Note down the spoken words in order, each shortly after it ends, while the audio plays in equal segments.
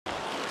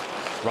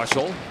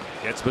Russell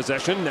gets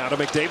possession. Now to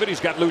McDavid. He's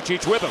got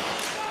Lucic with him.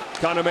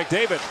 Connor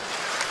McDavid.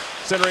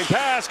 Centering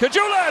pass.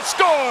 Caggiula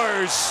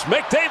scores!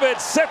 McDavid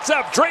sets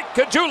up Drake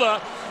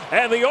Caggiula,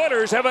 and the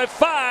Oilers have a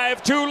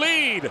 5-2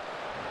 lead.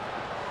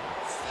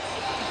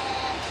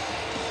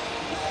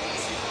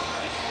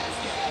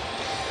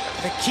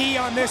 The key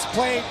on this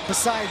play,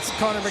 besides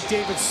Connor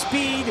McDavid's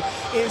speed,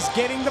 is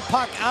getting the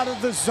puck out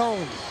of the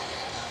zone.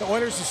 The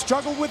Oilers have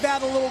struggled with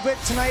that a little bit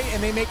tonight,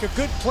 and they make a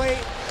good play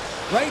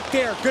right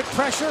there. Good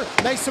pressure,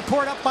 nice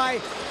support up by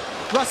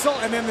Russell,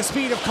 and then the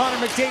speed of Connor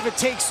McDavid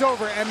takes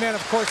over, and then,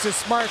 of course, the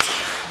smarts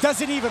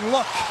doesn't even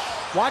look.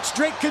 Watch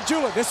Drake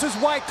Caggiula. This is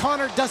why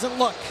Connor doesn't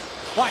look.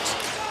 Watch.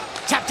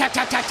 Tap, tap,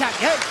 tap, tap, tap.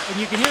 Hey, and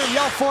you can hear him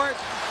yell for it.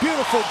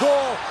 Beautiful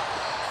goal.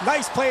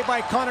 Nice play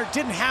by Connor.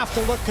 Didn't have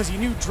to look because he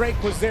knew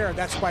Drake was there.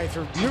 That's why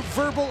through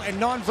verbal and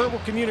non-verbal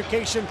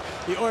communication,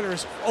 the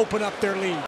Oilers open up their lead.